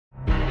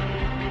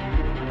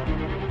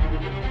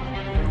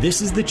This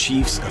is the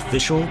Chiefs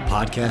official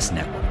podcast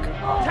network.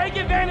 Take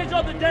advantage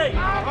of the day.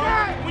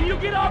 When you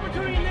get an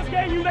opportunity in this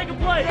game, you make a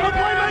play. The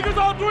playmakers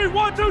on three.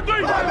 1, 2,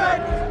 3.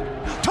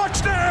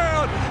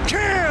 Touchdown,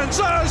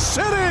 Kansas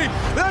City!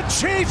 The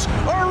Chiefs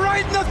are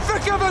right in the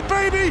thick of it,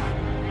 baby!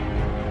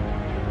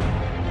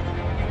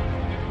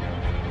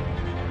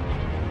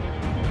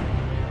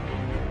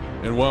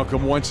 And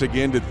welcome once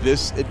again to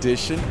this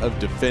edition of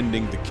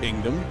Defending the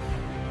Kingdom.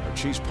 Our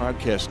Chiefs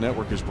Podcast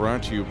Network is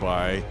brought to you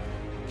by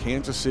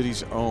Kansas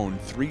City's own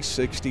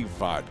 360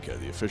 Vodka,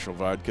 the official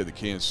vodka of the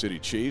Kansas City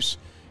Chiefs.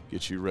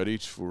 Get you ready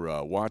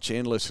for watch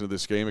and listen to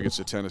this game against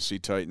the Tennessee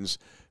Titans.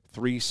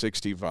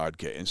 360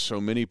 Vodka. And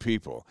so many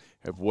people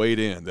have weighed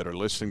in that are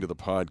listening to the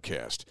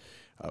podcast.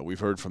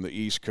 We've heard from the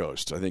East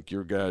Coast. I think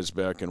your guys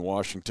back in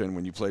Washington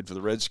when you played for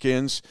the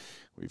Redskins.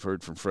 We've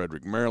heard from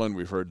Frederick, Maryland.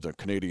 We've heard the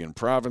Canadian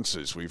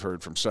provinces. We've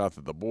heard from south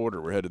of the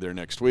border. We're headed there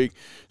next week.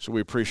 So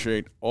we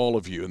appreciate all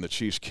of you in the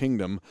Chiefs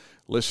Kingdom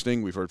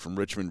listening. We've heard from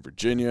Richmond,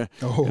 Virginia.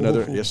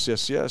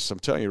 Yes. I'm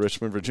telling you,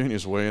 Richmond, Virginia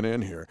is weighing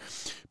in here.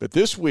 But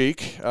this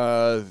week,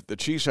 the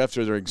Chiefs,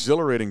 after their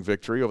exhilarating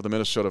victory over the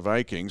Minnesota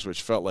Vikings,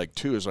 which felt like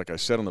two, as like I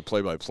said on the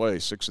play-by-play,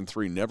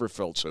 6-3 never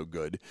felt so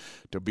good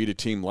to beat a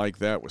team like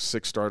that with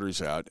 6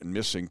 starters out and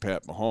missing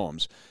Pat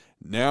Mahomes.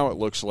 Now it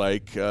looks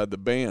like the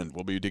band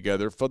will be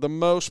together for the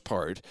most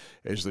part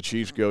as the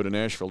Chiefs go to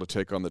Nashville to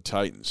take on the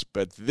Titans.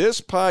 But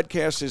this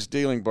podcast is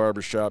dealing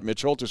barbershop.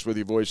 Mitch Holtis with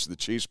you, voice of the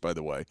Chiefs, by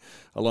the way,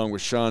 along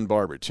with Sean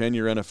Barber,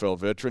 10-year NFL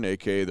veteran,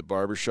 a.k.a. the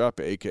Barbershop,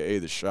 a.k.a.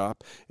 the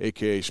Shop,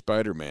 a.k.a.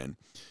 Spider-Man.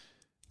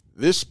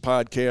 This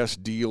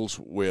podcast deals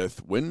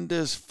with when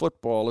does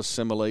football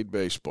assimilate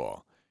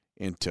baseball?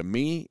 And to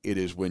me, it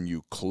is when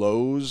you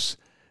close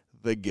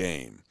the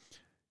game.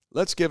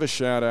 Let's give a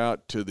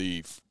shout-out to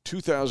the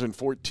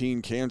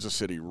 2014 Kansas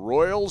City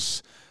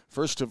Royals.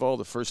 First of all,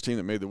 the first team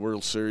that made the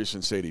World Series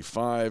since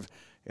 '85,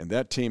 and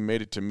that team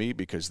made it to me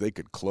because they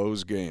could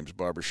close games,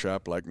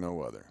 barbershop, like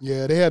no other.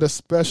 Yeah, they had a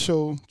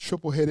special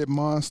triple-headed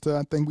monster.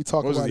 I think we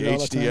talk about it all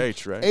the time.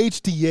 HDH, right?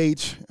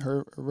 HDH,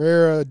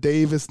 Herrera,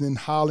 Davis, then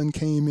Holland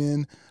came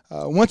in.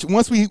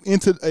 Once we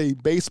entered a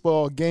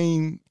baseball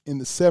game in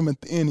the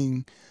 7th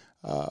inning,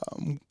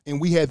 and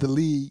we had the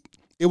lead,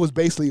 it was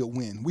basically a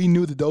win. We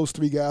knew that those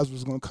 3 guys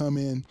was going to come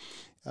in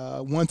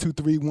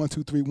 1-2-3,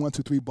 1-2-3,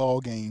 1-2-3 ball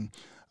game.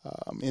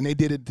 And they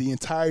did it the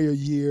entire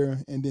year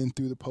and then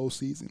through the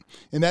postseason.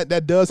 And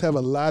that does have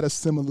a lot of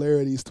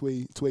similarities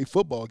to a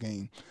football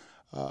game.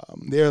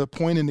 There's a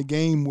point in the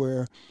game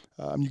where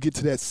you get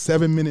to that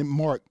 7-minute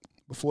mark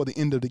before the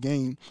end of the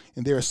game,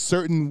 and there are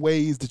certain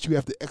ways that you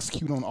have to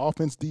execute on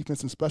offense,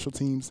 defense, and special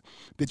teams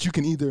that you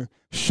can either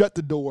shut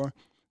the door.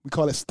 We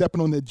call it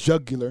stepping on their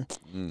jugular,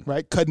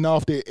 right? Cutting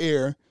off their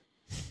air,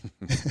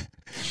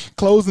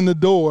 closing the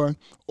door,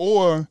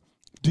 or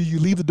do you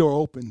leave the door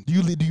open? Do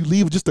you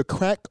leave just a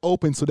crack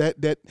open so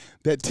that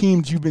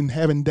team that you've been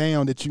having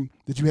down, that you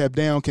have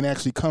down, can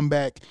actually come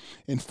back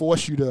and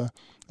force you to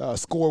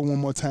score one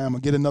more time or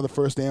get another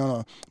first down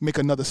or make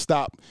another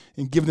stop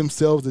and give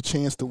themselves a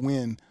chance to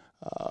win.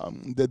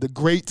 The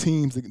great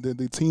teams,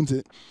 the teams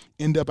that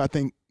end up, I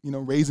think,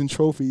 raising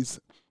trophies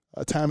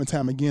time and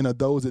time again, are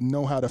those that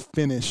know how to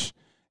finish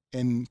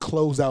and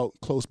close out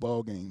close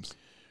ball games.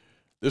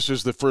 This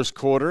is the first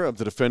quarter of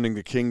the Defending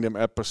the Kingdom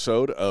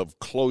episode of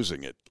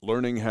Closing It,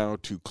 learning how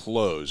to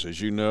close.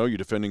 As you know, you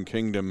Defending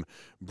Kingdom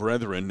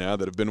brethren now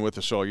that have been with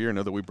us all year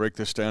know that we break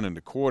this down into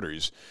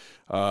quarters.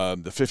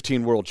 The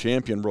 15 world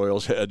champion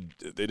Royals they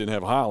didn't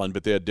have Holland,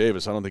 but they had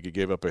Davis. I don't think he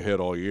gave up a hit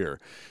all year.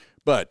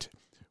 But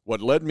what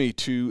led me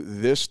to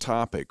this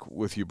topic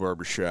with you,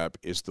 Barbershop,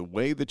 is the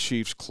way the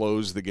Chiefs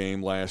closed the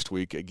game last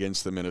week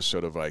against the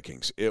Minnesota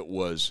Vikings. It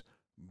was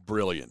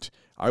brilliant.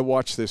 I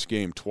watched this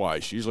game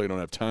twice. Usually I don't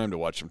have time to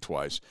watch them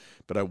twice,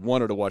 but I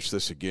wanted to watch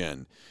this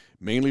again,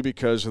 mainly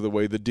because of the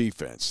way the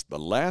defense, the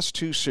last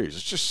 2 series,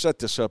 let's just set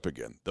this up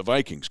again. The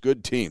Vikings,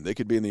 good team. They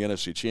could be in the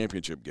NFC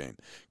Championship game.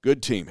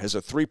 Good team, has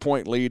a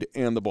 3-point lead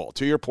and the ball.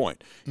 To your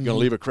point, you're going to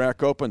leave a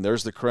crack open,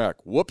 there's the crack.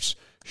 Whoops,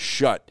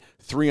 shut.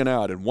 3 and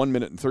out in 1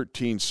 minute and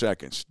 13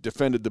 seconds.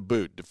 Defended the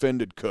boot,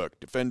 defended Cook,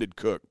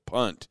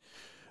 punt.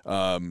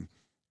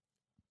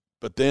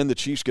 But then the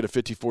Chiefs get a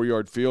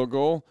 54-yard field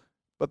goal,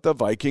 but the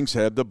Vikings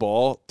had the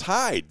ball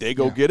tied. They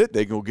go get it.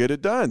 They go get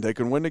it done. They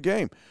can win the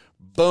game.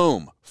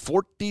 Boom,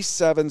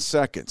 47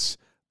 seconds.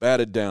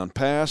 Batted down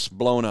pass,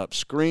 blown up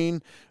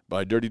screen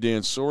by Dirty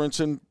Dan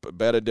Sorensen.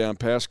 Batted down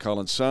pass,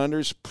 Colin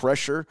Saunders.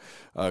 Pressure,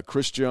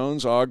 Chris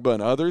Jones, Ogba,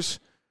 and others.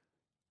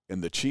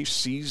 And the Chiefs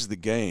seized the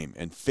game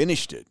and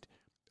finished it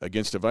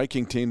against a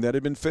Viking team that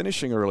had been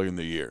finishing early in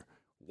the year.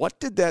 What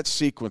did that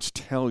sequence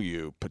tell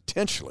you,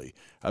 potentially,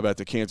 about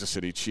the Kansas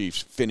City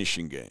Chiefs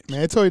finishing games.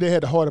 Man, I told you they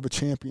had the heart of a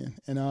champion,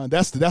 and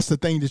that's the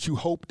thing that you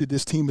hope that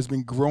this team has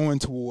been growing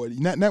toward.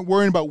 You're not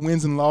worrying about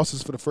wins and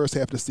losses for the first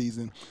half of the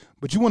season,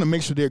 but you want to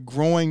make sure they're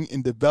growing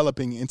and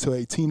developing into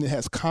a team that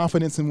has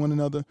confidence in one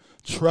another,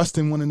 trust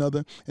in one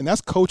another, and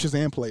that's coaches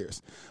and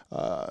players.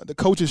 The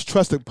coaches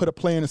trust to put a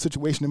player in a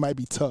situation that might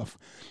be tough.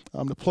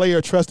 The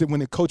player trusted when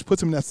the coach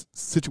puts him in that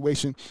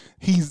situation,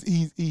 he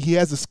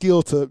has the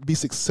skill to be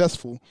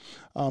successful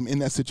in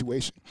that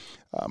situation.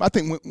 I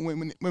think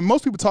when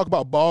most people talk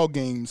about ball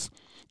games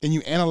and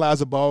you analyze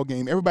a ball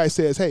game, everybody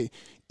says, hey,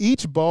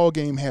 each ball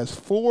game has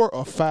 4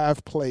 or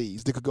 5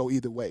 plays that could go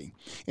either way.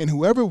 And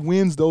whoever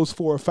wins those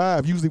 4 or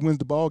 5 usually wins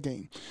the ball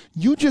game.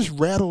 You just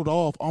rattled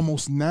off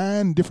almost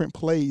 9 different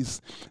plays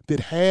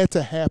that had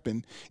to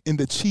happen, and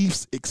the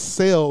Chiefs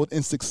excelled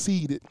and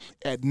succeeded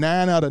at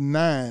 9 out of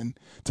 9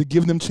 to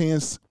give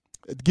themselves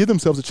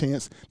a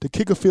chance to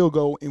kick a field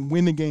goal and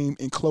win the game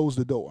and close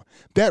the door.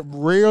 That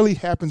rarely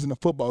happens in a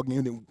football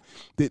game.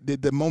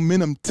 The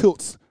momentum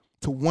tilts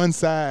to one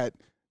side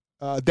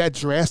that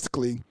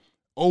drastically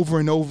over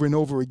and over and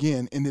over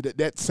again, and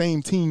that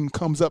same team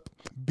comes up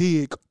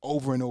big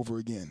over and over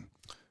again.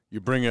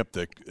 You bring up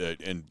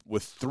and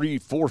with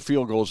 4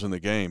 field goals in the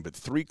game, but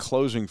 3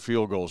 closing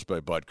field goals by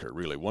Butker,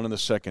 really. One in the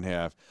second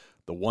half,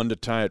 the one to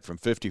tie it from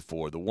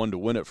 54, the one to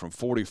win it from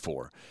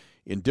 44.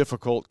 In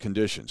difficult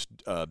conditions.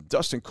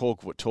 Dustin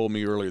Colquitt told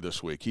me earlier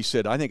this week, he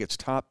said, I think it's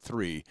top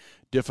 3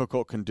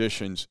 difficult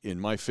conditions in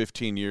my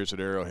 15 years at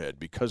Arrowhead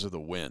because of the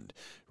wind.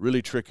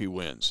 Really tricky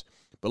winds.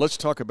 But let's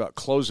talk about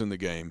closing the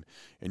game,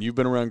 and you've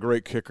been around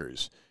great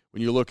kickers.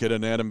 When you look at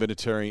an Adam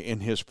Vinatieri in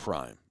his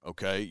prime,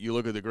 okay, you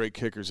look at the great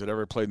kickers that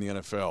ever played in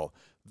the NFL,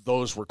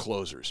 those were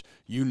closers.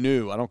 You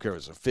knew, I don't care if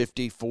it's a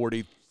 50,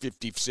 40,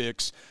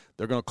 56,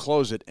 they're going to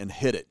close it and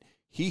hit it.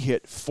 He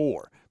hit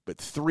 4, but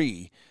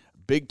 3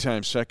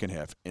 big-time second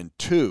half, and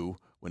 2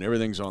 when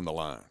everything's on the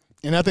line.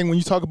 And I think when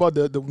you talk about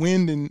the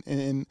wind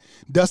and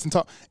Dustin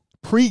talk,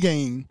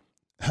 pregame,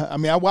 I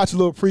mean, I watched a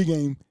little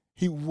pregame,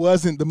 he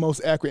wasn't the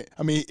most accurate.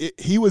 I mean,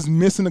 he was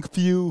missing a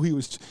few. He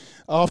was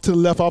off to the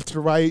left, off to the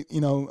right,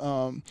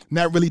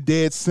 not really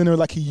dead center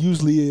like he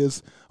usually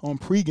is on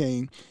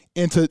pregame.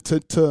 And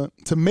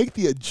to make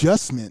the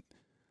adjustment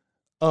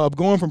of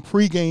going from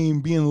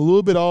pregame being a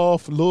little bit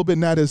off, a little bit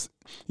not as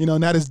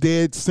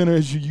dead center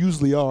as you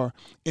usually are,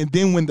 and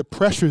then when the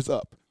pressure's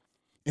up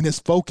and his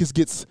focus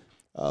gets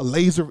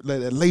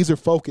laser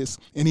focus,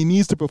 and he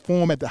needs to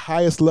perform at the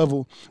highest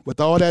level with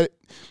all that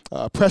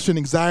pressure and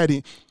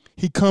anxiety,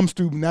 he comes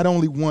through not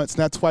only once,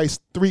 not twice,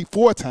 3,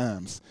 4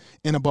 times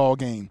in a ball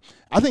game.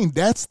 I think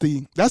that's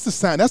the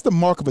sign. That's the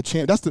mark of a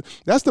champ.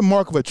 That's the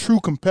mark of a true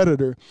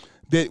competitor.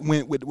 That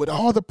went with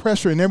all the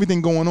pressure and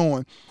everything going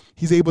on,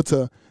 he's able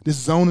to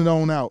just zone it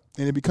on out,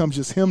 and it becomes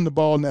just him, the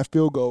ball, and that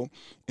field goal,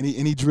 and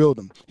he drilled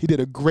him. He did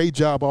a great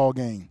job all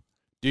game.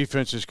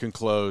 Defenses can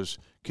close,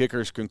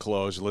 kickers can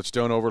close. Let's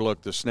don't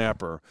overlook the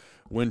snapper,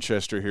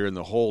 Winchester here in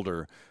the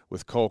holder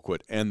with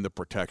Colquitt and the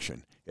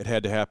protection. It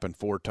had to happen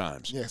 4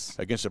 times. Yes.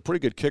 Against a pretty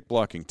good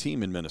kick-blocking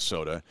team in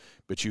Minnesota,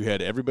 but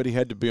everybody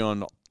had to be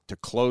on to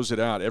close it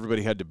out.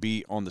 Everybody had to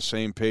be on the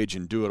same page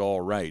and do it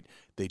all right.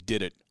 They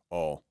did it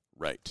all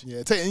right.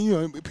 Yeah,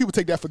 people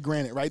take that for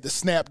granted, right? The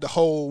snap, the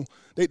hole,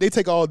 they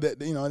take all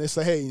that, and they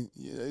say, hey,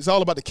 it's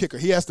all about the kicker.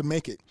 He has to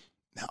make it.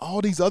 Now,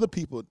 all these other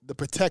people, the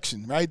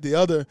protection, right? The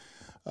other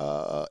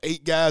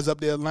 8 guys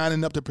up there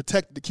lining up to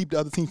protect, to keep the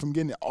other team from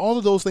getting it. All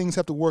of those things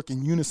have to work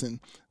in unison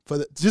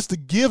just to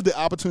give the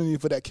opportunity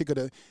for that kicker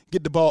to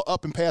get the ball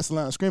up and past the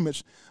line of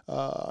scrimmage.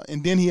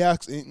 And then he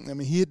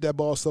hit that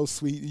ball so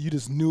sweet. You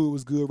just knew it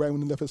was good right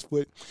when he left his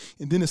foot.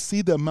 And then to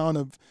see the amount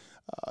of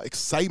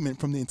excitement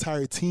from the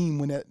entire team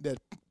when that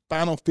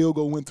final field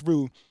goal went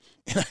through.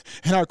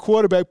 And our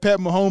quarterback, Pat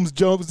Mahomes,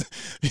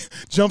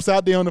 jumps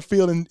out there on the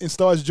field and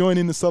starts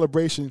joining the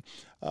celebration.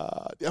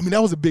 That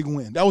was a big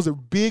win. That was a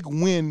big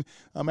win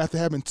after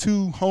having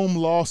 2 home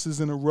losses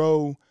in a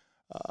row.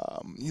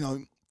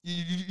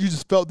 You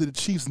just felt that the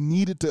Chiefs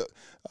needed to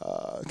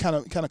kind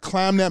of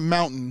climb that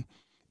mountain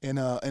and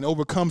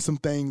overcome some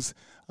things,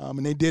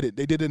 and they did it.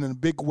 They did it in a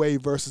big way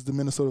versus the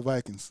Minnesota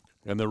Vikings.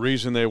 And the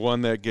reason they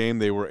won that game,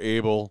 they were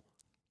able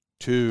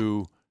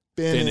to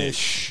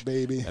finish,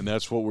 baby. And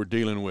that's what we're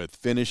dealing with,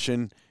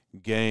 finishing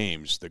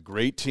games. The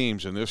great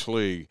teams in this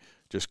league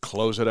just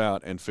close it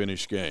out and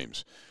finish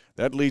games.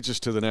 That leads us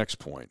to the next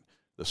point,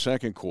 the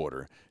second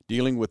quarter,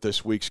 dealing with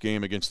this week's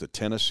game against the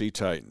Tennessee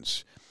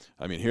Titans.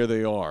 I mean, here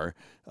they are.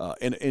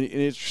 And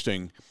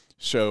interesting,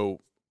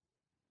 so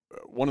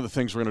one of the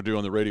things we're going to do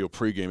on the radio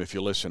pregame, if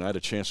you listen, I had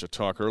a chance to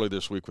talk early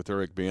this week with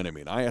Eric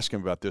Bieniemy, and I asked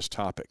him about this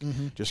topic,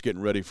 just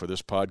getting ready for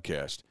this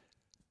podcast.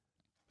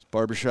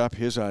 Barbershop,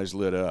 his eyes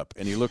lit up,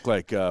 and he looked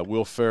like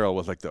Will Ferrell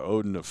with like the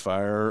Odin of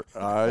Fire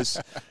eyes.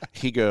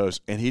 He goes,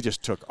 and he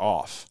just took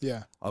off.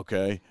 Yeah.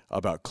 Okay,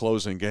 about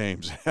closing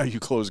games, how you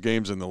close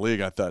games in the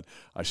league. I thought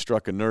I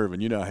struck a nerve,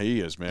 and you know how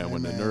he is, man.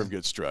 When the nerve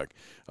gets struck,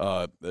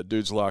 the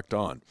dude's locked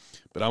on.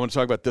 But I want to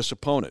talk about this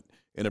opponent,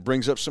 and it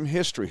brings up some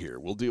history here.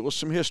 We'll deal with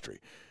some history.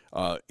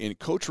 In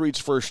Coach Reed's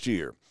first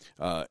year,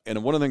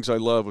 and one of the things I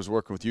love was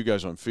working with you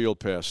guys on Field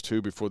Pass,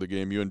 too, before the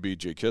game, you and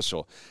B.J.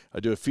 Kissel. I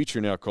do a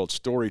feature now called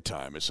Story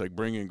Time. It's like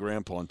bring in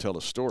Grandpa and tell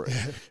a story.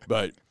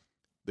 But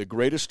the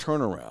greatest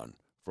turnaround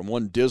from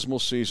one dismal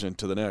season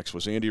to the next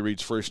was Andy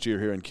Reid's first year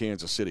here in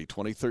Kansas City,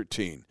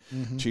 2013.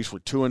 Chiefs were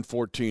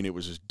 2-14. It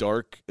was as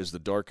dark as the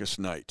darkest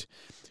night.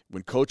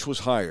 When Coach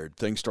was hired,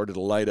 things started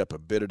to light up a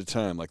bit at a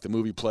time, like the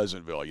movie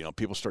Pleasantville. You know,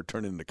 people start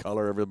turning into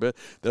color every bit.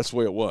 That's the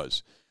way it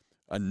was.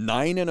 A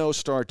 9-0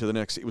 start to the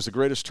next. It was the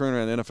greatest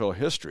turnaround in NFL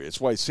history. It's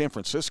why San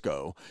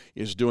Francisco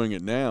is doing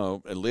it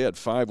now. And they had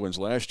 5 wins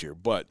last year,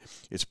 but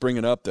it's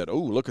bringing up that, oh,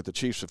 look at the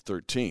Chiefs of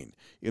 13.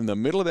 In the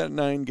middle of that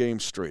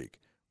 9-game streak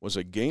was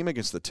a game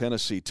against the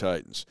Tennessee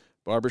Titans.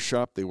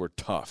 Barbershop, they were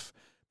tough.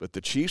 But the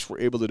Chiefs were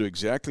able to do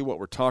exactly what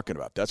we're talking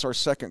about. That's our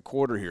second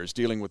quarter here, is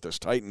dealing with this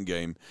Titan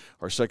game,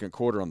 our second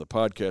quarter on the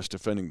podcast,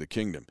 Defending the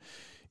Kingdom.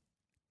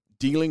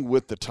 Dealing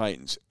with the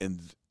Titans.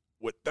 And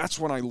that's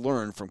when I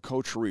learned from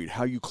Coach Reid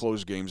how you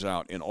close games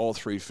out in all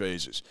 3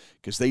 phases,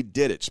 because they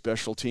did it,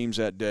 special teams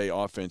that day,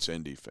 offense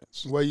and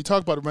defense. Well, you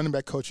talk about a running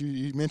back coach.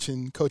 You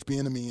mentioned Coach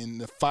Bieniemy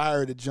and the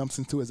fire that jumps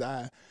into his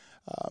eye.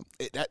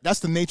 That's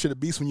the nature of the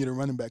beast when you're the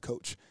running back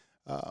coach.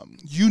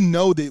 You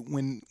know that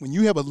when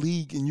you have a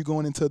league and you're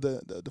going into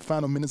the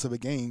final minutes of a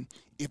game,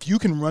 if you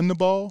can run the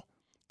ball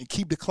and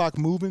keep the clock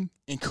moving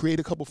and create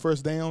a couple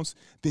first downs,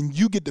 then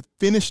you get to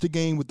finish the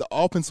game with the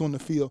offense on the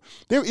field.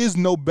 There is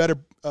no better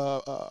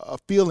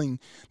feeling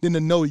than to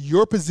know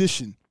your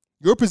position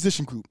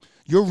group,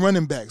 your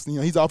running backs. You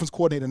know, he's offense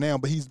coordinator now,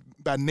 but he's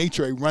by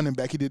nature a running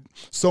back. He did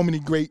so many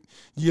great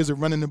years of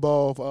running the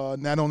ball,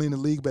 not only in the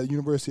league, but at the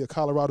University of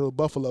Colorado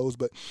Buffaloes.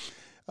 But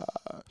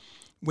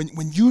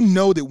when you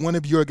know that one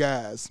of your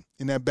guys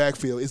in that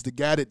backfield is the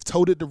guy that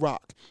toted the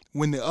rock,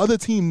 when the other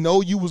team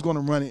know you was going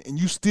to run it and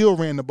you still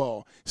ran the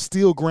ball,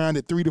 still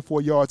grounded 3 to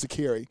 4 yards to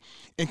carry,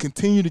 and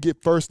continue to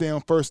get first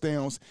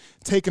downs,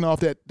 taking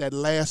off that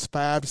last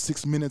 5 to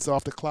 6 minutes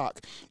off the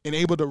clock, and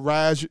able to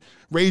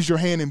raise your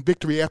hand in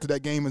victory after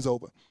that game is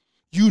over.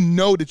 You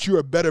know that you're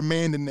a better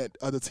man than that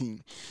other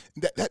team.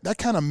 That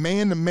kind of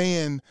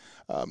man-to-man,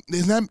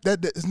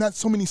 there's not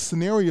so many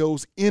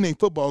scenarios in a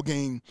football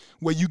game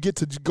where you get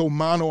to go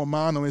mano a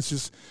mano. It's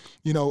just,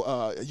 you know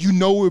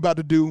what we're about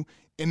to do,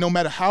 and no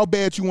matter how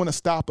bad you want to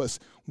stop us,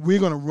 we're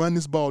going to run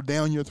this ball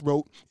down your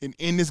throat and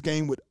end this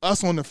game with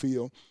us on the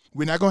field.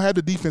 We're not going to have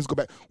the defense go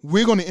back.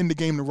 We're going to end the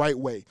game the right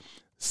way.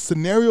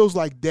 Scenarios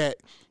like that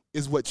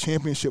is what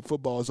championship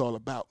football is all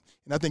about.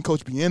 And I think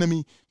Coach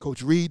Bieniemy,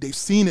 Coach Reid, they've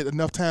seen it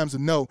enough times to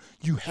know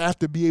you have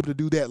to be able to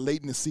do that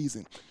late in the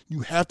season. You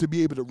have to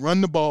be able to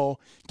run the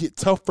ball, get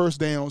tough first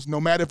downs, no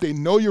matter if they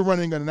know you're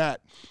running or not,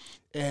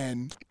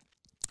 and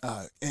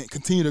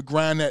continue to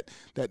grind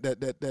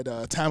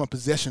that time of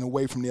possession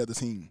away from the other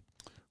team.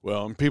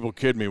 Well, and people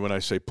kid me when I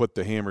say put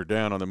the hammer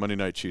down on the Monday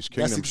Night Chiefs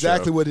Kingdom show. That's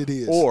exactly what it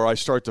is. Or I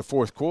start the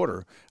fourth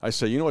quarter. I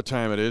say, you know what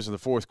time it is in the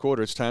fourth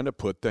quarter? It's time to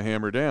put the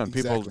hammer down.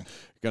 Exactly. People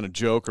are going to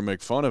joke or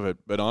make fun of it,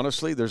 but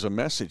honestly, there's a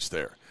message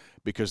there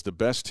because the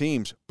best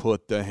teams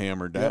put the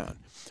hammer down.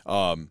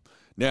 Yep.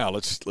 Now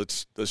let's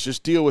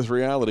just deal with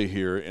reality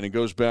here, and it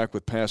goes back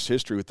with past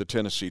history with the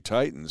Tennessee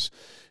Titans,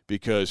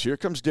 because here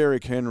comes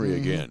Derrick Henry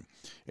again.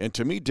 And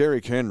to me,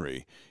 Derrick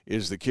Henry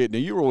is the kid. Now,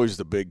 you were always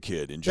the big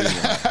kid in junior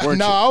high, weren't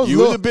no, you? I was you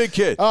were the big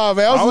kid. Oh,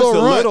 man, I was the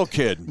runt. little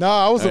kid. No,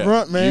 I was the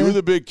runt, man. You were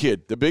the big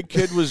kid. The big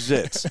kid was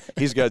zits.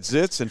 He's got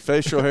zits and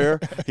facial hair.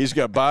 He's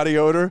got body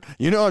odor.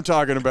 You know what I'm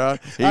talking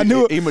about.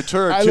 He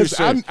matured too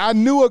soon. I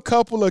knew a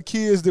couple of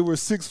kids that were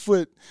 6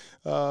 foot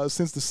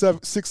since the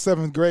 6th,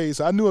 7th grade.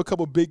 So I knew a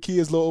couple of big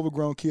kids, little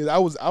overgrown kids. I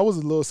was a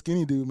little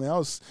skinny dude, man. I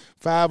was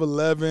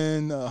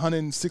 5'11",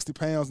 160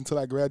 pounds until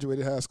I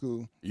graduated high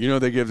school. You know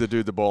they give the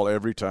dude the ball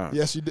every time.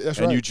 Yes, you do. That's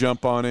and right. You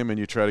jump on him and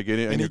you try to get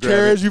in. And he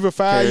carries you for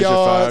 5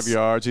 yards. 5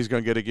 yards. He's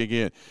going to get it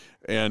again.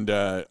 And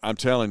I'm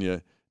telling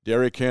you,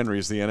 Derrick Henry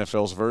is the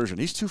NFL's version.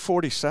 He's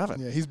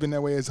 247. Yeah, he's been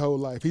that way his whole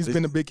life. He's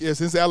been a big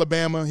since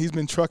Alabama. He's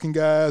been trucking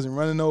guys and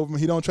running over them.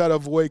 He don't try to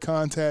avoid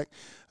contact.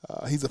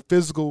 He's a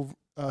physical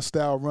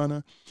style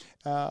runner.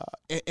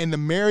 And to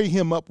marry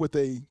him up with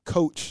a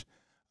coach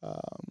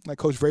like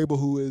Coach Vrabel,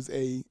 who is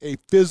a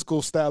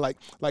physical style,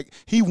 like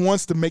he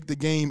wants to make the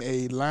game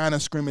a line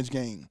of scrimmage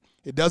game.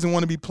 It doesn't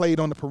want to be played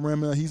on the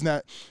perimeter. He's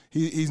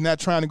not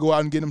trying to go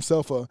out and get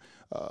himself a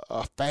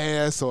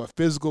fast or a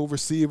physical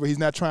receiver. He's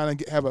not trying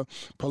to have a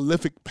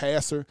prolific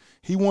passer.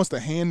 He wants to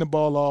hand the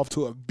ball off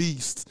to a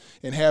beast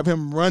and have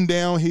him run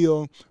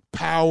downhill,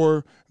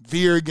 power,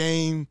 veer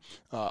game,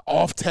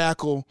 off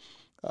tackle,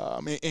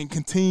 and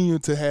continue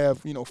to have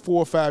 4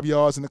 or 5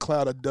 yards in a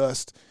cloud of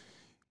dust,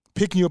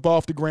 picking you up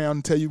off the ground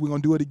and tell you we're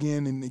going to do it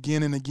again and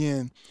again and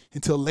again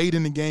until late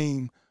in the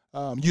game.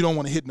 You don't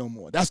want to hit no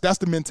more. That's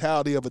the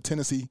mentality of a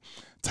Tennessee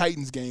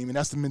Titans game, and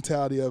that's the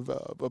mentality of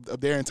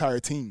their entire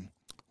team.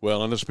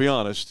 Well, and let's be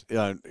honest,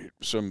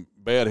 some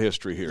bad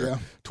history here. Yeah.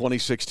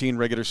 2016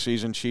 regular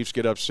season, Chiefs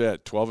get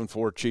upset.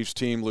 12-4 Chiefs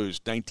team lose.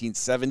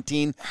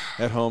 1917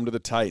 at home to the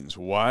Titans.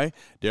 Why?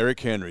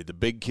 Derrick Henry, the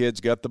big kid's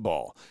got the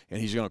ball,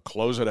 and he's going to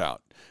close it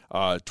out.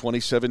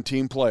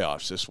 2017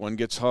 playoffs. This one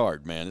gets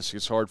hard, man. This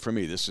gets hard for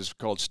me. This is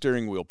called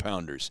steering wheel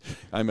pounders.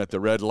 I'm at the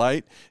red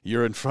light.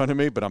 You're in front of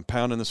me, but I'm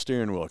pounding the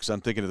steering wheel because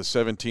I'm thinking of the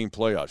 17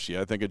 playoffs.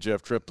 Yeah, I think of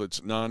Jeff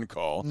Triplett's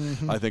non-call.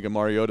 I think of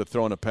Mariota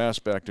throwing a pass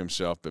back to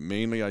himself, but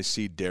mainly I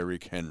see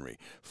Derrick Henry.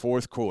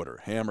 Fourth quarter,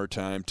 hammer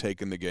time,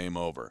 taking the game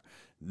over.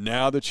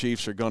 Now the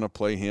Chiefs are going to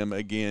play him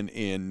again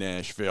in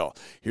Nashville.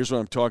 Here's what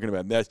I'm talking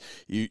about. That's,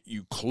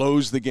 you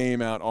close the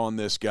game out on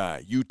this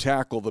guy. You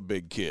tackle the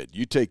big kid.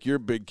 You take your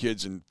big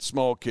kids and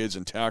small kids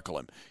and tackle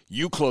him.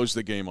 You close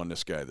the game on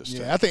this guy this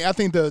time. Yeah, I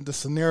think the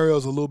scenario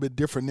is a little bit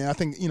different now. I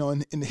think,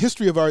 in the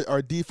history of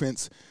our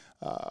defense,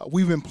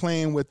 we've been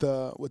playing with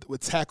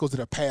tackles that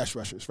are pass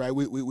rushers, right?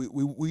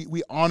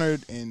 We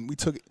honored and we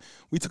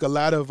took a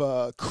lot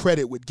of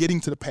credit with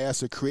getting to the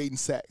passer, creating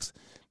sacks.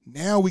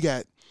 Now we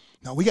got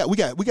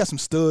some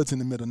studs in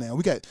the middle now.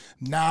 We got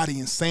Noddy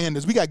and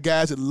Sanders. We got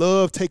guys that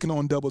love taking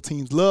on double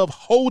teams, love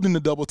holding the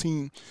double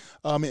team,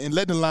 and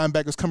letting the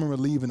linebackers come and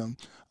relieving them.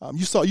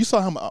 You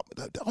saw how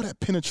all that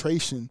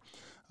penetration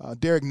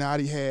Derek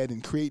Noddy had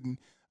in creating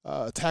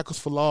tackles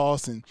for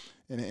loss and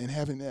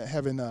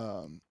having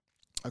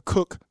a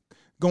Cook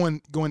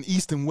going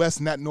east and west,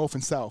 not north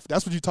and south.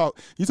 That's what you talk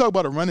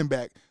about a running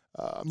back.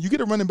 You get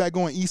a running back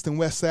going east and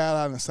west,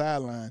 sideline and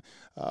sideline.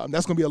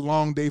 That's going to be a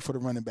long day for the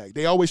running back.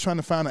 They always trying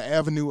to find an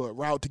avenue or a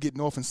route to get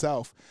north and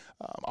south.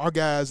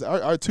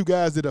 Our two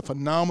guys did a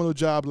phenomenal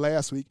job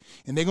last week,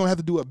 and they're going to have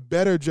to do a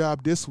better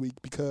job this week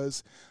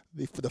because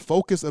the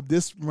focus of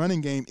this running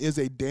game is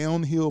a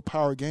downhill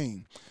power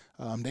game.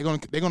 They're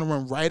going to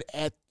run right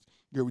at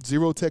your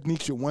zero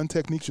techniques, your one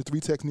techniques, your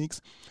three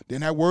techniques. They're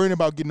not worrying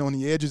about getting on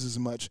the edges as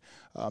much.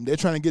 They're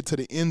trying to get to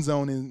the end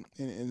zone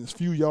in as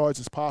few yards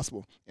as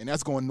possible, and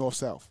that's going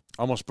north-south.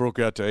 Almost broke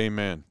out to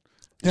amen.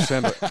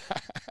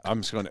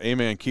 I'm just going to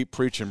amen, keep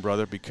preaching,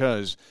 brother,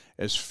 because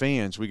as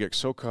fans, we get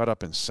so caught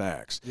up in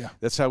sacks. Yeah.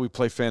 That's how we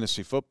play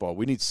fantasy football.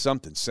 We need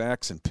something,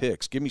 sacks and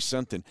picks. Give me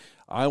something.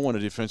 I want a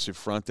defensive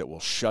front that will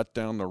shut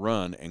down the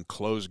run and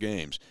close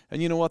games.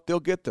 And you know what? They'll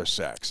get their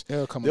sacks.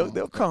 They'll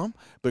come,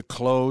 but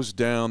close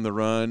down the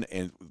run.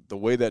 And the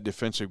way that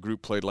defensive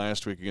group played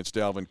last week against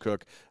Dalvin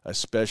Cook,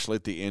 especially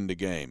at the end of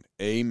game.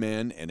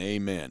 Amen and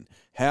amen.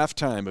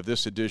 Halftime of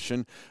this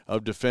edition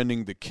of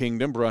Defending the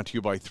Kingdom, brought to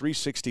you by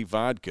 360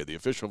 Vodka, the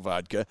official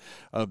vodka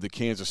of the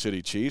Kansas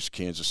City Chiefs,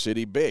 Kansas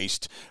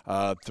City-based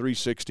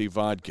 360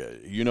 Vodka.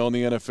 You know, in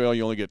the NFL,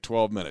 you only get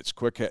 12 minutes.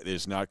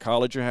 It's not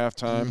college at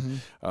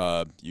halftime.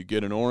 You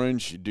get an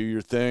orange, you do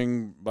your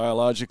thing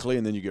biologically,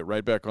 and then you get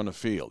right back on the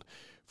field.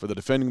 For the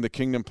Defending the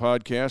Kingdom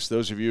podcast,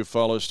 those of you who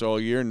follow us all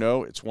year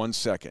know it's 1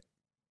 second.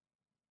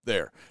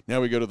 There.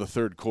 Now we go to the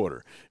third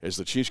quarter as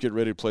the Chiefs get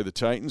ready to play the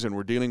Titans, and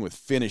we're dealing with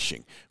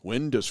finishing.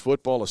 When does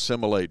football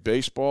assimilate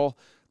baseball?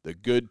 The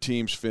good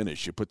teams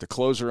finish. You put the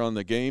closer on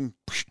the game,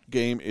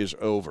 game is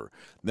over.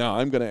 Now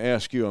I'm going to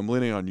ask you, I'm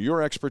leaning on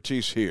your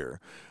expertise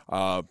here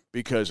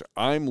because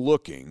I'm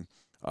looking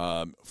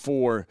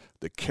for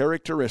the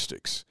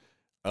characteristics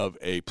of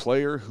a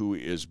player who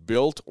is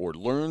built or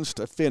learns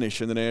to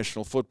finish in the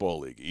National Football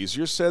League.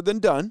 Easier said than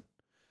done.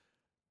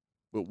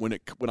 But when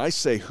I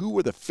say who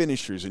were the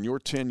finishers in your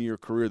 10-year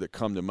career that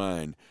come to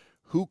mind,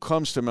 who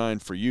comes to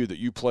mind for you that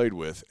you played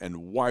with, and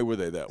why were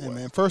they that way?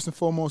 Man, first and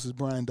foremost is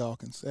Brian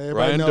Dawkins.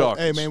 Dawkins.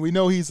 Hey, man, we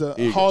know he's a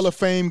Eagles. Hall of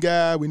Fame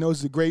guy. We know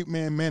he's a great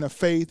man of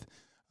faith,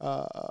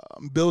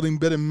 building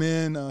better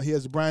men. He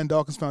has the Brian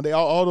Dawkins Foundation,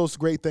 all those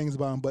great things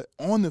about him. But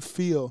on the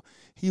field,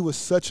 he was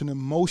such an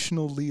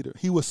emotional leader.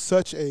 He was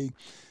such a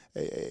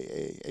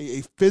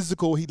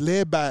physical. He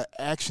led by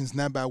actions,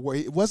 not by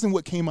words. It wasn't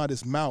what came out of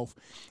his mouth.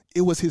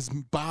 It was his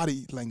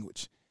body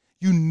language.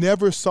 You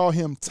never saw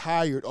him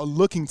tired or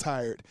looking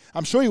tired.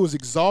 I'm sure he was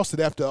exhausted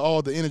after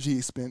all the energy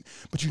he spent,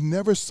 but you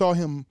never saw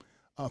him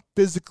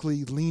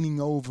physically leaning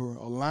over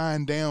or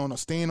lying down or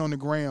staying on the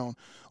ground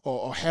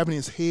or having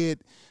his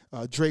head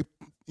draped,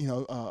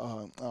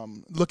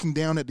 looking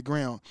down at the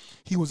ground.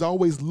 He was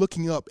always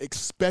looking up,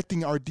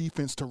 expecting our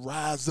defense to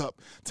rise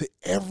up to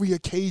every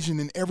occasion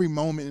and every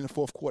moment in the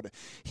fourth quarter.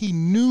 He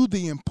knew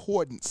the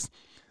importance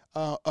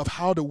of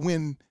how to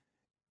win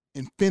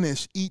and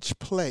finish each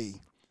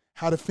play,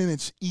 how to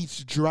finish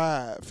each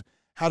drive,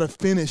 how to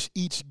finish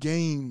each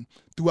game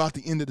throughout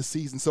the end of the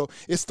season. So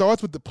it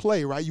starts with the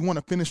play, right? You want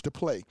to finish the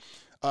play.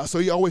 So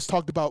he always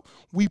talked about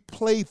we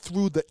play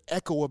through the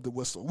echo of the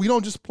whistle. We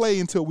don't just play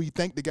until we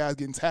think the guy's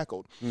getting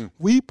tackled.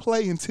 We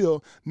play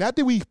until, not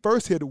that we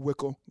first hear the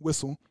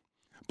whistle,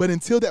 but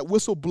until that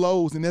whistle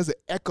blows and there's an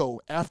echo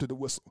after the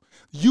whistle.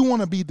 You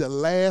want to be the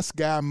last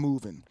guy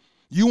moving.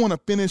 You want to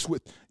finish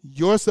with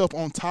yourself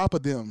on top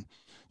of them.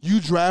 You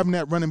driving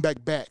that running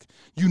back.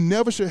 You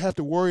never should have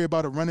to worry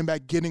about a running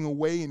back getting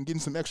away and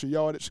getting some extra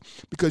yardage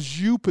because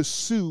you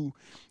pursue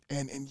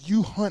and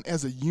you hunt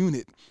as a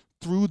unit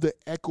through the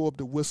echo of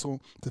the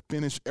whistle to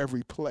finish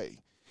every play.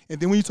 And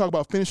then when you talk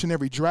about finishing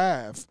every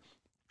drive,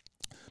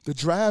 the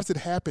drives that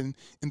happen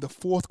in the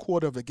fourth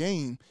quarter of a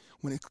game,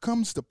 when it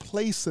comes to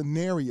play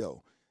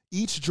scenario,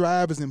 each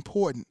drive is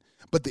important.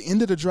 But the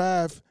end of the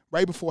drive,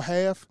 right before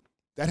half,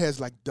 that has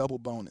like double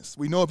bonus.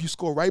 We know if you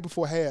score right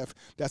before half,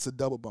 that's a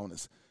double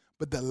bonus.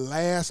 But the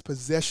last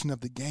possession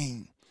of the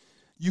game,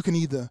 you can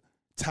either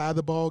tie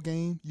the ball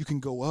game, you can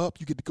go up,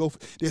 you get to go.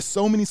 There's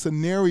so many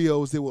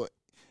scenarios that will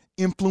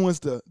influence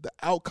the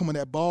outcome of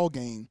that ball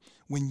game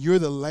when you're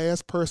the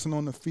last person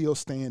on the field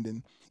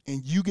standing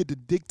and you get to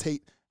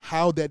dictate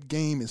how that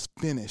game is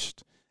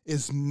finished.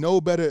 It's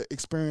no better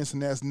experience,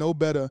 and that's no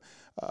better.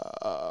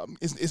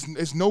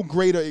 It's no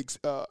greater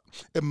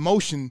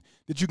emotion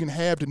that you can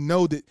have to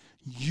know that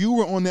you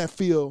were on that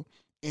field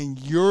and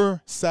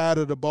your side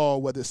of the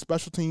ball, whether it's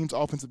special teams,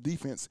 offensive,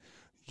 defense,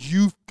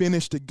 you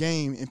finished the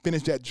game and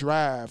finished that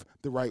drive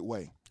the right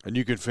way. And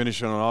you can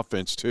finish on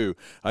offense, too.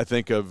 I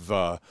think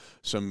of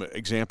some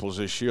examples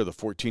this year, the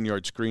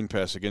 14-yard screen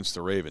pass against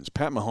the Ravens.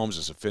 Pat Mahomes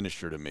is a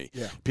finisher to me.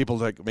 Yeah. People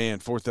like, man,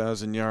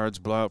 4,000 yards,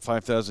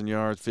 5,000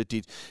 yards,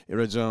 50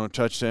 red zone,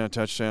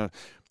 touchdown.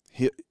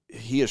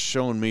 He has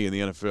shown me in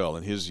the NFL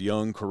in his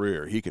young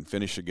career he can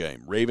finish a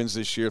game. Ravens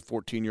this year,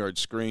 14-yard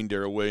screen,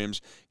 Darrell Williams,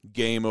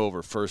 game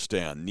over, first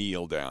down,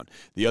 kneel down.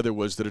 The other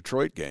was the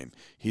Detroit game.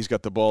 He's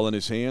got the ball in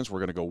his hands. We're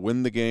going to go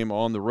win the game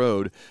on the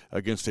road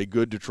against a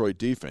good Detroit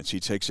defense.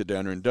 He takes it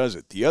down there and does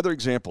it. The other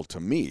example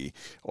to me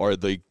are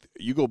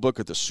you go look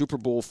at the Super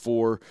Bowl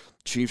IV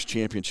Chiefs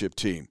championship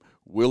team.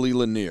 Willie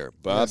Lanier,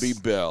 Bobby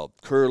Bell,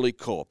 Curly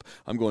Culp.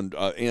 I'm going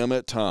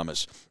Emmett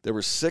Thomas. There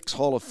were 6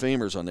 Hall of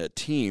Famers on that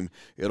team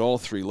at all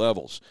 3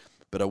 levels.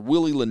 But a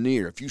Willie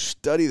Lanier, if you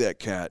study that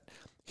cat,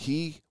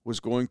 he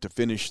was going to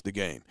finish the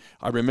game.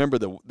 I remember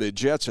the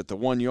Jets at the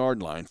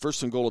 1-yard line.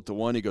 First and goal at the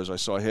 1, he goes, I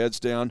saw heads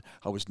down.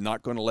 I was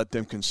not going to let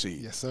them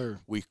concede. Yes, sir.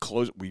 We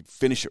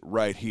finish it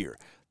right here.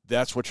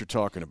 That's what you're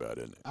talking about,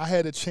 isn't it? I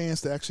had a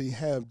chance to actually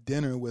have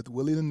dinner with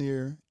Willie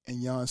Lanier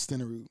and Jan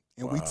Stenerud,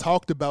 and Wow. we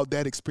talked about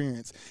that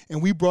experience.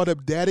 And we brought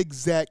up that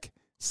exact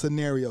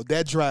scenario,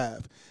 that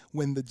drive,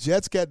 when the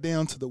Jets got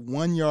down to the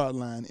 1-yard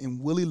line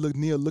and Willie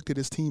Lanier looked at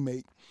his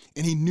teammate,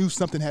 and he knew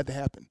something had to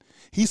happen.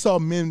 He saw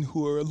men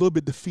who were a little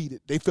bit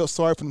defeated. They felt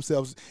sorry for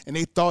themselves, and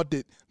they thought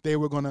that they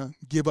were going to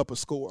give up a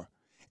score.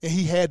 And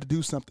he had to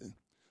do something.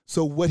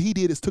 So what he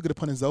did is took it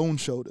upon his own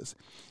shoulders.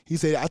 He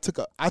said, I took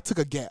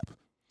a gap.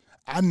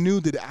 I knew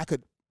that I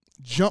could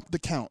jump the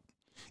count.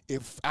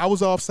 If I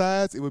was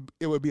offsides,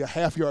 it would be a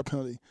half-yard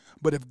penalty.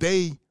 But if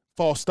they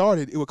false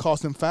started, it would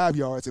cost them 5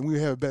 yards, and we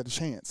would have a better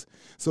chance.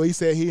 So he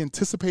said he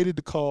anticipated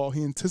the call,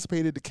 he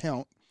anticipated the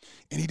count,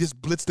 and he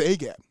just blitzed the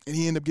A-gap. And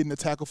he ended up getting a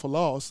tackle for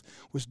loss,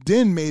 which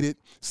then made it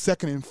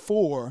 2nd and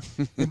 4.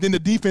 And then the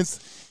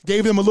defense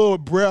gave them a little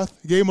breath,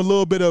 gave them a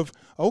little bit of,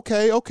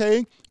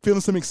 okay,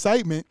 feeling some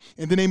excitement.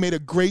 And then they made a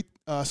great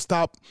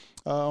stop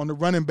on the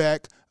running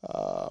back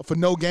for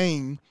no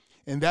gain.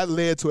 And that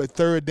led to a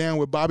 3rd down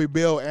where Bobby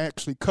Bell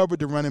actually covered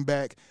the running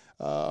back.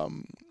 Joe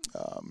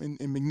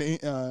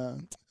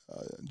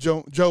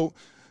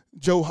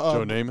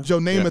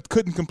Namath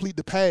couldn't complete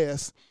the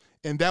pass,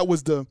 and that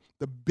was the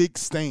big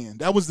stand.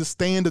 That was the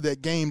stand of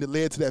that game that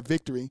led to that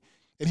victory.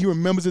 And he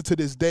remembers it to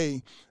this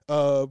day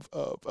of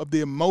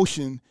the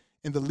emotion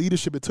and the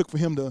leadership it took for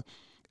him to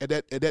at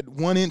that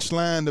 1-inch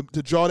line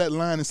to draw that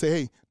line and say,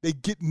 hey, they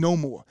get no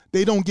more.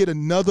 They don't get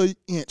another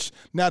inch,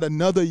 not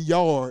another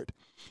yard.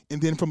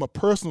 And then from a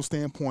personal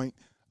standpoint,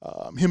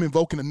 him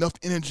invoking enough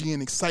energy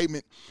and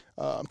excitement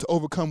to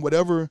overcome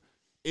whatever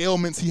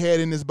ailments he had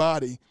in his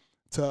body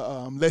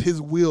to let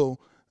his will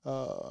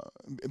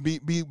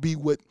be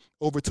what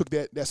overtook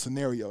that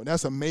scenario.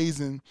 That's an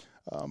amazing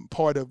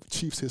part of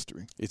Chiefs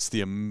history. It's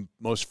the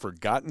most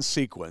forgotten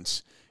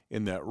sequence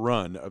in that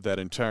run of that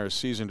entire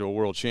season to a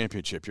world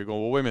championship. You're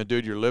going, well, wait a minute,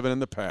 dude, you're living in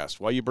the past.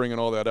 Why are you bringing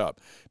all that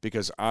up?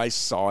 Because I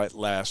saw it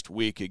last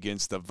week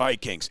against the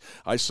Vikings.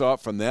 I saw it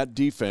from that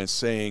defense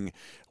saying,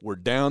 we're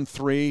down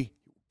 3,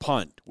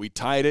 punt. We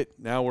tied it.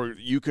 Now we're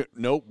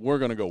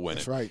going to go win it.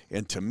 That's right.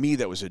 And to me,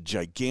 that was a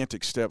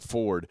gigantic step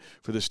forward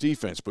for this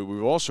defense. But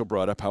we've also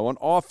brought up how an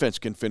offense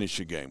can finish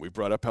a game. We've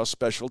brought up how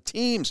special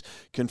teams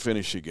can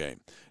finish a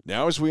game.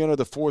 Now, as we enter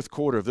the 4th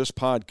quarter of this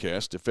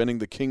podcast, Defending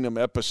the Kingdom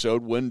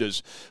episode, when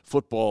does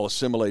football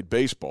assimilate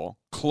baseball?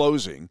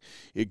 Closing.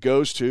 It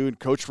goes to, and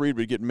Coach Reed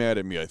would get mad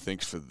at me, I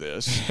think, for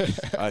this.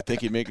 I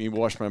think he'd make me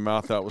wash my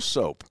mouth out with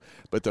soap.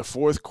 But the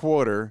 4th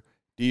quarter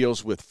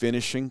deals with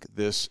finishing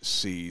this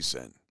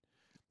season.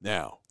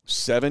 Now,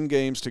 7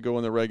 games to go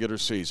in the regular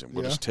season.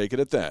 We'll just take it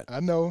at that. I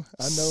know.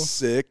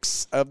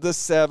 6 of the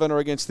 7 are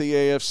against the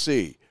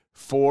AFC.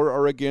 4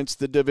 are against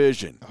the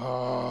division.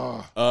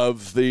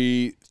 Of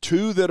the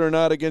 2 that are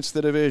not against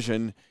the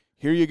division,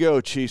 here you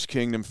go, Chiefs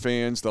Kingdom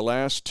fans. The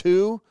last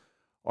 2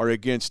 are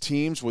against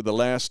teams with the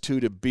last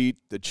 2 to beat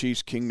the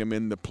Chiefs Kingdom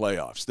in the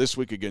playoffs. This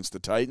week against the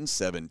Titans,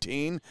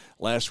 17.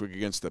 Last week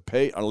against the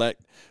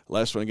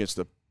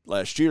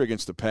last year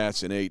against the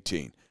Pats in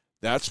 18.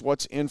 That's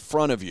what's in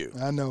front of you.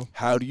 I know.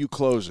 How do you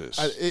close this?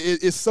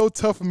 It's so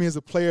tough for me as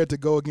a player to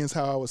go against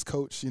how I was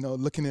coached,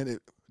 looking at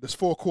it. There's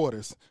 4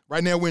 quarters.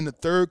 Right now we're in the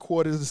 3rd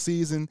quarter of the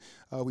season.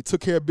 We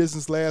took care of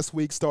business last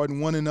week, starting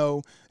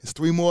 1-0. It's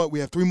 3 more. We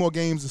have 3 more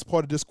games as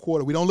part of this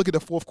quarter. We don't look at the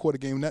 4th quarter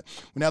game. We're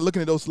not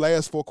looking at those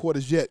last 4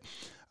 quarters yet.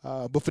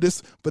 But for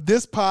this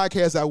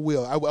podcast, I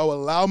will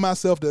allow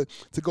myself to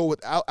go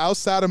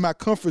outside of my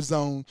comfort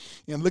zone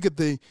and look at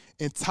the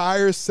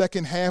entire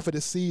second half of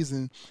the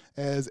season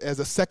as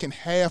a second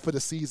half of the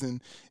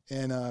season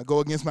and go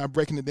against my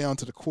breaking it down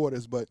to the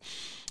quarters. But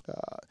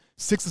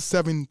 6 or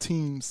 7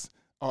 teams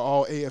are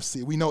all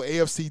AFC. We know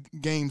AFC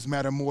games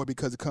matter more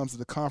because it comes to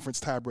the conference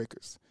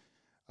tiebreakers.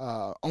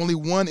 Only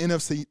one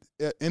NFC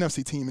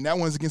team, and that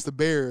one's against the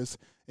Bears.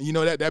 And you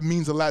know that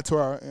means a lot to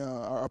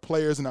our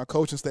players and our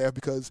coaching staff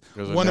because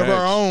one of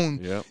our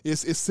own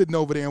is sitting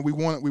over there, and we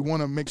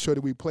want to make sure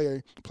that we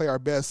play our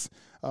best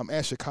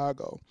at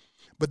Chicago.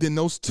 But then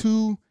those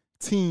 2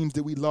 teams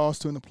that we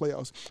lost to in the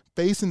playoffs,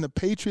 facing the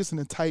Patriots and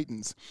the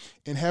Titans,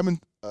 and having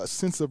a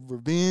sense of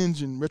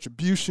revenge and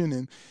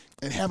retribution,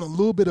 and having a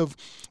little bit of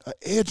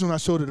edge on our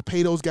shoulder to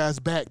pay those guys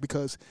back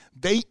because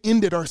they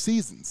ended our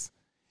seasons.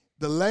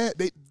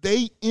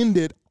 They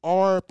ended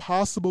our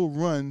possible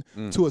run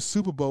to a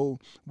Super Bowl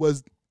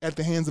was at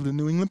the hands of the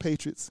New England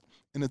Patriots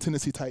and the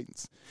Tennessee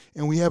Titans.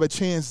 And we have a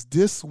chance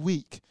this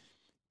week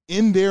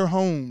in their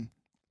home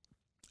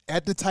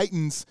at the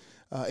Titans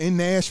in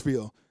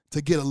Nashville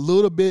to get a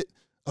little bit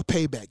of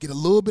payback, get a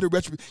little bit of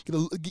get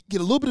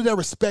a little bit of that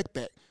respect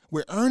back.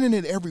 We're earning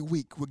it every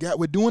week.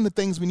 We're doing the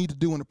things we need to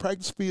do on the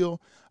practice field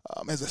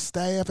as a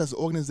staff, as an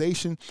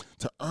organization,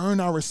 to earn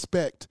our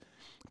respect.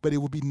 But it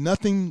would be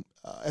nothing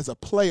as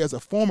a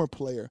former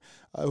player,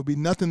 it would be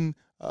nothing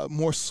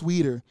more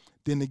sweeter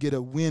than to get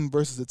a win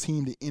versus a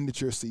team that ended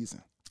your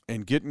season.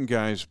 And getting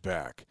guys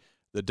back,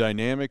 the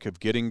dynamic of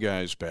getting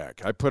guys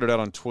back. I put it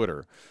out on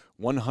Twitter,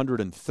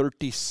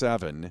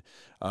 137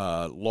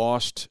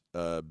 lost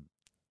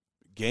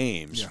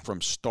games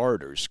from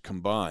starters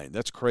combined.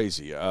 That's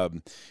crazy.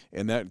 And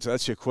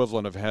that's the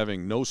equivalent of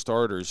having no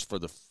starters for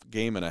the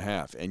game and a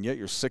half, and yet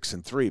you're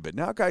 6-3. But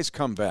now guys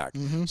come back.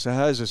 Mm-hmm. So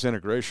how does this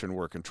integration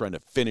work in trying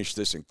to finish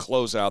this and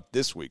close out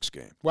this week's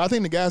game? Well, I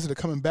think the guys that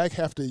are coming back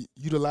have to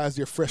utilize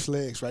their fresh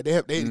legs, right?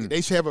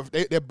 They should have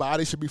their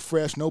body should be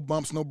fresh, no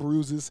bumps, no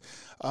bruises.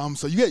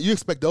 So you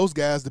expect those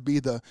guys to be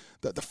the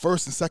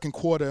first and second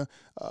quarter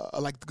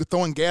like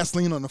throwing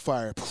gasoline on the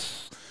fire.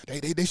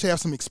 They should have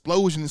some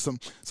explosion and some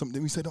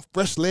we said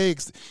fresh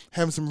legs,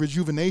 having some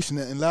rejuvenation,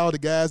 and allow the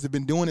guys that have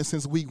been doing it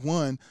since week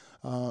 1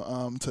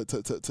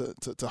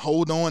 to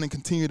hold on and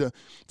continue to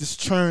just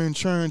churn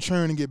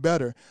and get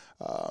better.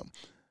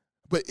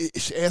 But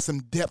it should add some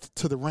depth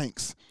to the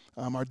ranks.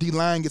 Our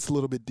D-line gets a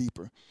little bit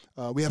deeper.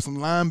 We have some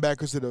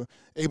linebackers that are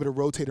able to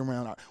rotate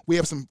around. We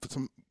have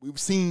we've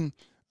seen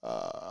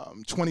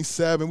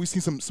 27. We've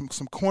seen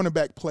some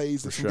cornerback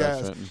plays of some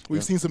guys. Fenton.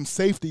 We've seen some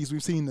safeties.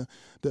 We've seen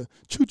the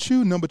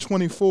choo-choo number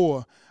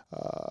 24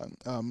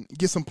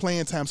 get some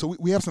playing time. So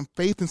we have some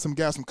faith in some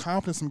guys, some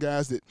confidence in some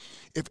guys that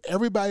if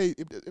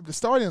the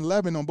starting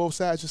 11 on both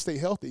sides just stay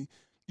healthy,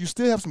 you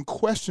still have some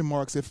question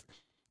marks if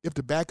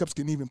the backups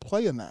can even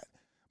play or not.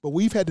 But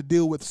we've had to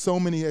deal with so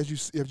many, as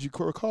you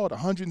recall,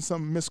 100 and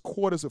some missed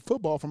quarters of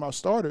football from our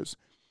starters.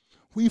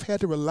 We've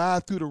had to rely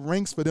through the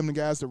ranks for them, the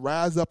guys, to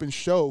rise up and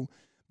show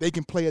they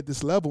can play at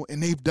this level,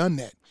 and they've done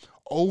that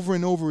over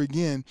and over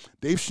again.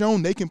 They've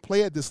shown they can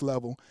play at this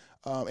level,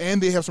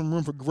 and they have some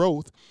room for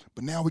growth,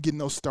 but now we're getting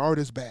those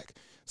starters back.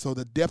 So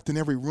the depth in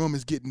every room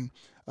is getting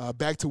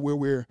back to where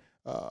we're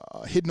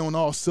hitting on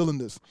all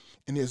cylinders,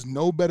 and there's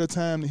no better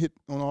time to hit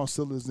on all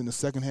cylinders than the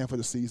second half of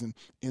the season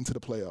into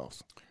the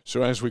playoffs.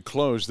 So as we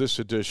close this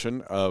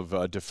edition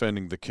of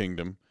Defending the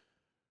Kingdom,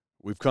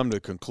 we've come to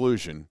the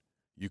conclusion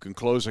you can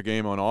close a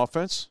game on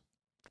offense,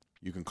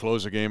 you can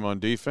close a game on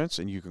defense,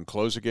 and you can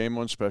close a game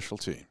on special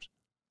teams.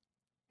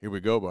 Here we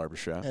go,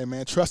 Barbershop. Hey,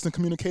 man, trust and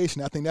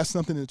communication. I think that's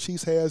something the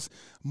Chiefs has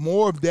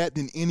more of that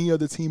than any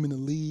other team in the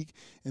league,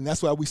 and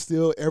that's why we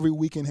still every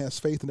weekend has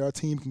faith that our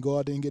team can go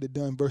out there and get it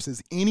done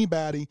versus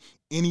anybody,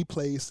 any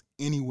place,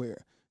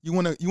 anywhere. You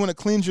want to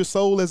cleanse your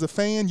soul as a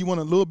fan? You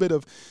want a little bit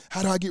of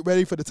how do I get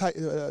ready for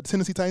the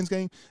Tennessee Titans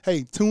game?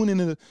 Hey, tune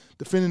into the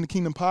Defending the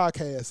Kingdom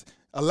podcast.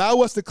 Allow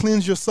us to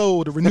cleanse your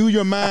soul, to renew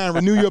your mind,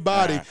 renew your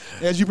body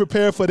as you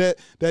prepare for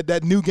that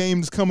new game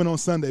that's coming on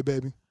Sunday,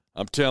 baby.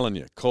 I'm telling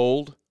you,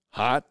 cold,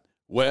 hot,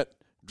 wet,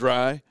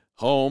 dry,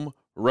 home,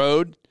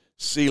 road,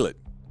 seal it,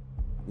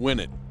 win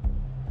it,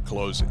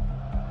 close it.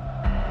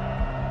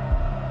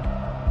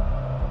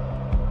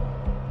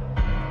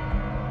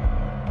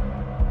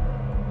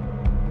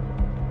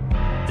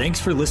 Thanks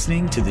for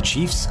listening to the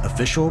Chiefs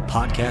Official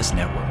Podcast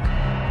Network.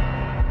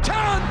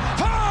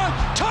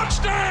 10-5,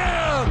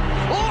 touchdown!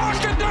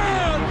 Lock it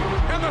down!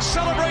 And the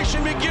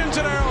celebration begins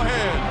at Arrowhead.